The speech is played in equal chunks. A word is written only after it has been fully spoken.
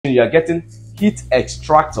kitchen, you are getting heat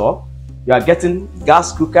extractor, you are getting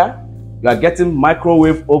gas cooker, you are getting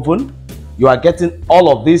microwave oven, you are getting all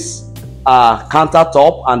of this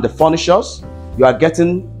countertop and the furnitures, you are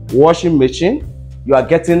getting washing machine, you are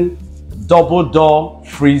getting double door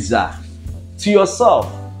freezer to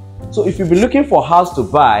yourself. So if you've been looking for house to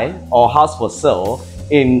buy or house for sale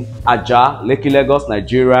in Ajah, Lekki, Lagos,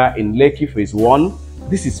 Nigeria, in Lekki Phase 1,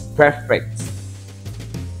 this is perfect.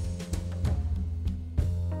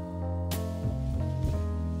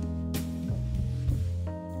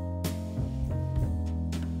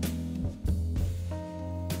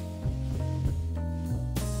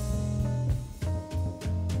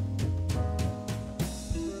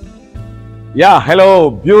 Yeah,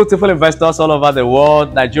 hello, beautiful investors all over the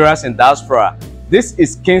world, Nigerians in diaspora. This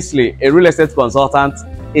is Kingsley, a real estate consultant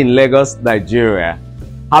in Lagos, Nigeria.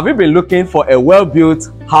 Have you been looking for a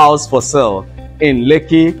well-built house for sale in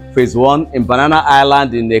Lekki Phase 1, in Banana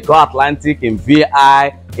Island, in Ikota Atlantic, in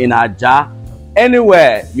VI, in Ajah?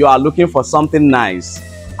 Anywhere you are looking for something nice,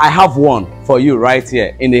 I have one for you right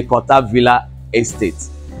here in Ikota Villa Estate.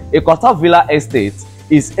 Ikota Villa Estate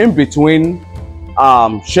is in between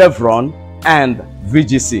Chevron and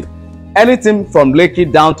VGC. Anything from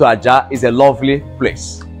Lekki down to Ajah is a lovely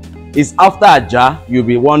place. It's after Ajah, you'll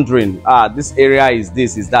be wondering, this area is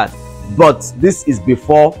this, is that. But this is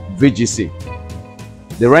before VGC.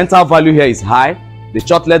 The rental value here is high. The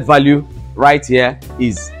shortlet value right here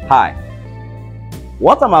is high.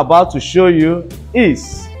 What I'm about to show you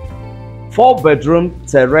is 4-bedroom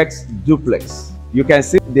terrace duplex. You can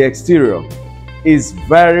see the exterior is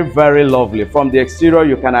very, very lovely. From the exterior,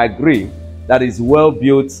 you can agree that is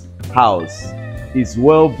well-built house. It's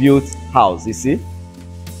well-built house, you see.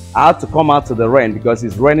 I had to come out to the rain because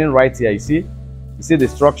it's raining right here, you see the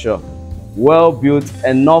structure. Well-built,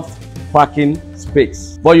 enough parking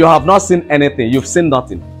space. But you have not seen anything, you've seen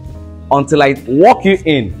nothing. Until I walk you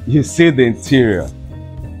in, you see the interior.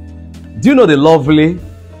 Do you know the lovely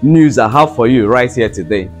news I have for you right here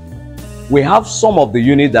today? We have some of the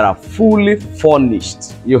units that are fully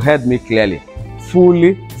furnished. You heard me clearly.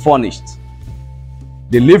 Fully furnished.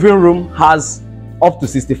 The living room has up to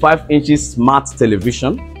 65 inches smart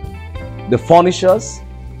television. The furnitures,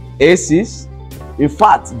 ACs. In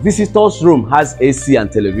fact, visitors' room has AC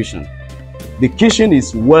and television. The kitchen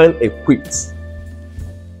is well equipped.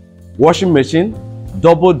 Washing machine,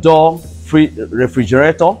 double door free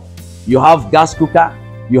refrigerator. You have gas cooker.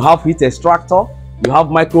 You have heat extractor. You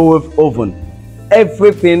have microwave oven.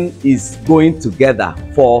 Everything is going together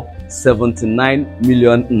for 79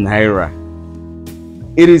 million naira.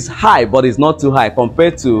 It is high, but it's not too high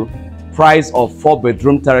compared to price of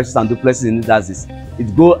 4-bedroom terraces and duplexes in Indazis.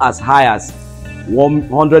 It goes as high as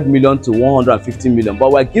 100 million to 150 million.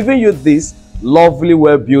 But we're giving you this lovely,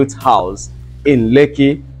 well-built house in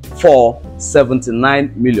Lekki for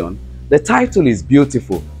 79 million. The title is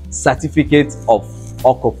beautiful. Certificate of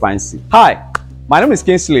Occupancy. Hi, my name is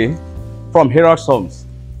Kingsley from Herox Homes.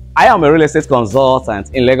 I am a real estate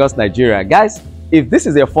consultant in Lagos, Nigeria. Guys, if this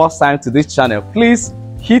is your first time to this channel, please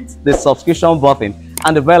hit the subscription button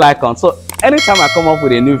and the bell icon. So anytime I come up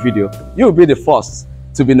with a new video, you will be the first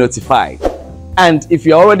to be notified. And if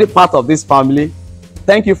you're already part of this family,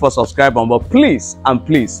 thank you for subscribing. But please and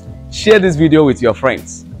please share this video with your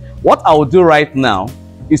friends. What I will do right now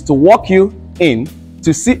is to walk you in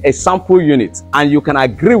to see a sample unit, and you can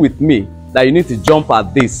agree with me that you need to jump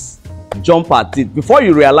at this. Jump at it before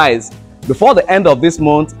you realize, before the end of this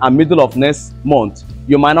month and middle of next month,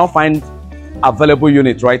 you might not find available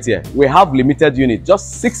unit right here. We have limited unit,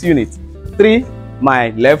 just 6 units, 3 my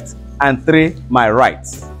left and 3 my right.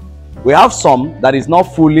 We have some that is not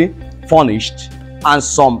fully furnished and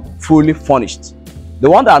some fully furnished. The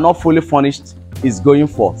one that are not fully furnished is going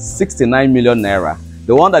for 69 million naira.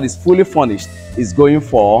 The one that is fully furnished is going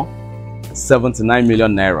for 79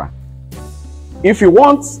 million naira. If you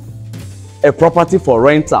want a property for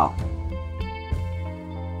rental,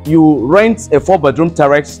 you rent a 4-bedroom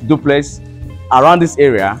terrace duplex around this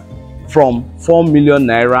area from 4 million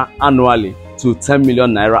naira annually to 10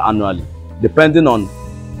 million naira annually, depending on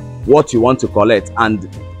what you want to collect and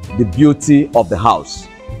the beauty of the house.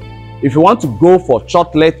 If you want to go for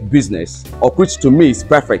short-let business, or which to me is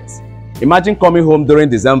perfect, imagine coming home during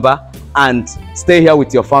December and stay here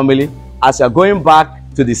with your family. As you're going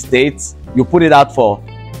back to the States, you put it out for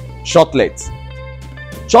short-let.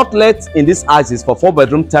 Short-let in this house is for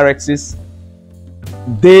 4-bedroom terraces.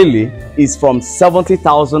 Daily is from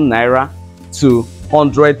 70,000 naira to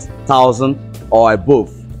 100,000 or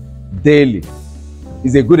above. Daily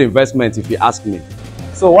is a good investment if you ask me.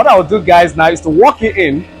 So what I'll do, guys, now is to walk you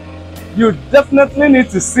in you definitely need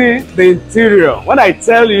to see the interior. When I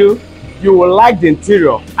tell you, you will like the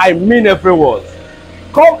interior, I mean every word.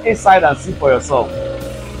 Come inside and see for yourself.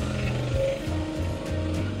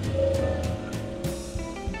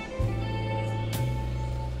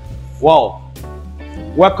 Wow,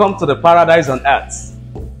 welcome to the paradise on earth.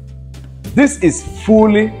 This is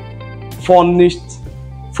fully furnished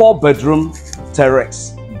 4-bedroom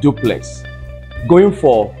terrace duplex going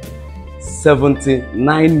for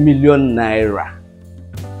 79 million naira.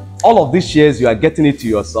 All of these shares, you are getting it to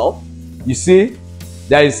yourself. You see,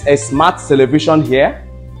 there is a smart television here,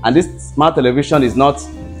 and this smart television is not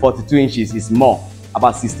 42 inches, it's more,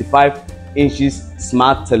 about 65 inches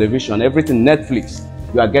smart television. Everything Netflix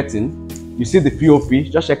you are getting. You see the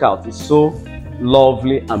POP, just check out, it's so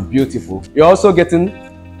lovely and beautiful. You're also getting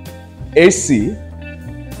AC,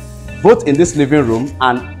 both in this living room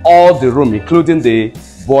and all the room, including the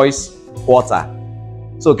boys' quarter.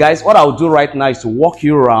 So guys, what I'll do right now is to walk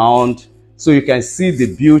you around so you can see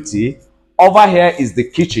the beauty. Over here is the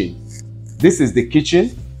kitchen. This is the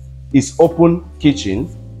kitchen. It's open kitchen.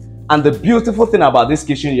 And the beautiful thing about this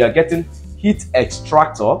kitchen, you are getting heat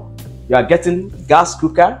extractor, you are getting gas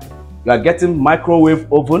cooker, you are getting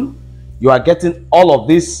microwave oven, you are getting all of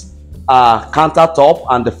this countertop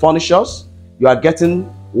and the furnitures, you are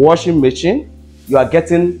getting washing machine, you are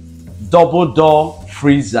getting double door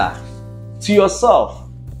freezer to yourself.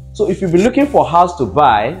 So if you've been looking for house to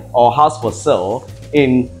buy or house for sale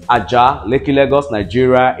in Ajah, Lekki, Lagos,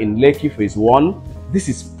 Nigeria, in Lekki Phase 1, this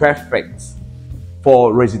is perfect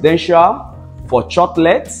for residential, for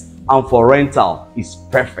chocolate, and for rental. It's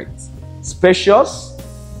perfect. Spacious,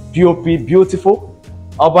 POP, beautiful.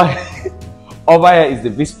 Over here is the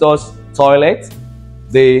visitor's toilet.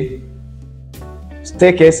 The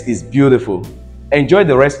staircase is beautiful. Enjoy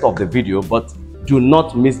the rest of the video, but do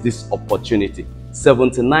not miss this opportunity.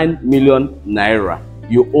 79 million naira.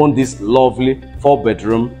 You own this lovely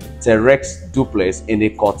 4-bedroom terrace duplex in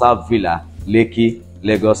Ikota Villa, Lekki,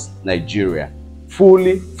 Lagos, Nigeria.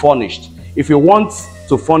 Fully furnished. If you want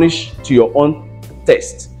to furnish to your own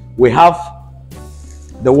taste, we have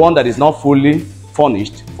the one that is not fully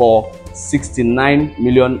furnished for 69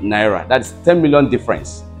 million naira. That's 10 million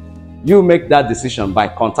difference. You make that decision by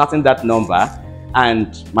contacting that number.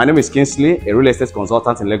 And my name is Kingsley, a real estate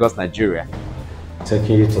consultant in Lagos, Nigeria.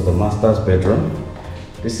 Taking you to the master's bedroom.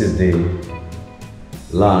 This is the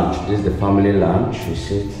lounge. This is the family lounge. You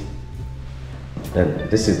see it. Then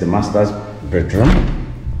this is the master's bedroom.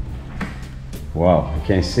 Wow, you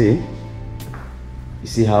can see. You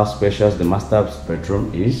see how spacious the master's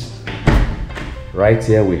bedroom is. Right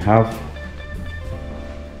here we have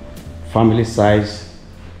family size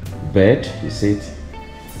bed. You see it.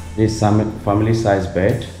 This family size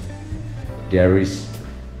bed. There is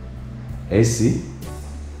AC,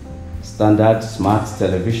 standard smart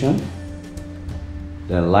television,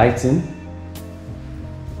 the lighting.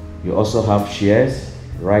 You also have chairs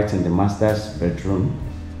right in the master's bedroom.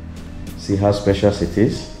 See how spacious it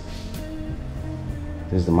is.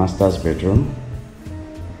 This is the master's bedroom.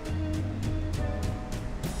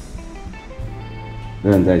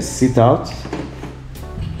 Then there's sit out.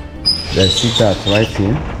 There's sit out right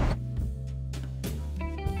here.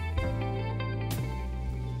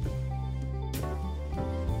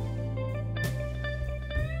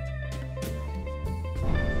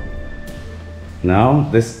 Now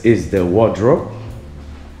this is the wardrobe.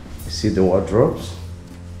 You see the wardrobes?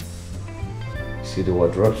 You see the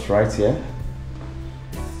wardrobes right here?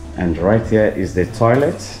 And right here is the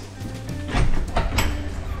toilet.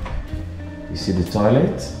 You see the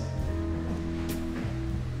toilet?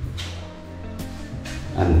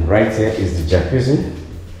 And right here is the jacuzzi.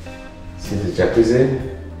 See the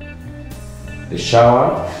jacuzzi? The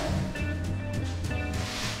shower.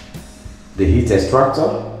 The heat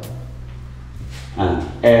extractor. And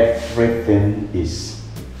everything is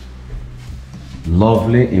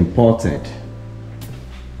lovely imported.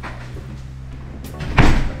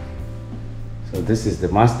 So this is the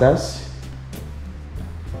master's.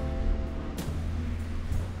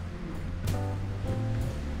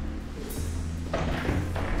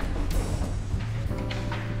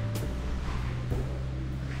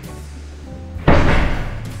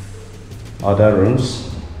 Other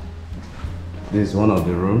rooms. This is one of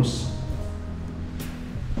the rooms.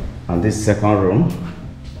 And this second room.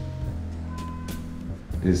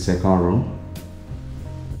 This second room.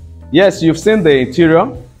 Yes, you've seen the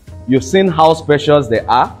interior. You've seen how spacious they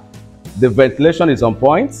are. The ventilation is on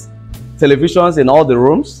point. Televisions in all the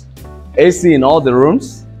rooms. AC in all the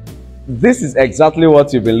rooms. This is exactly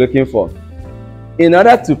what you've been looking for. In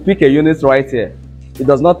order to pick a unit right here, it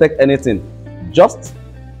does not take anything. Just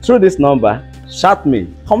through this number, shout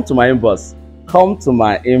me, come to my inbox, come to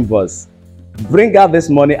my inbox. Bring out this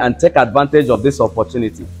money and take advantage of this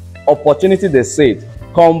opportunity. Opportunity, they said,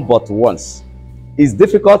 come but once. It's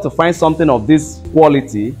difficult to find something of this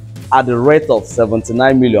quality at the rate of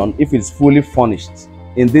 79 million if it's fully furnished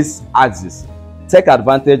in this axis. Take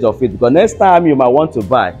advantage of it, because next time you might want to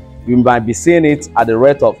buy, you might be seeing it at the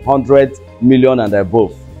rate of 100 million and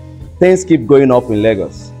above. Things keep going up in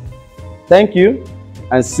Lagos. Thank you,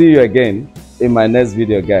 and see you again in my next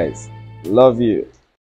video, guys. Love you.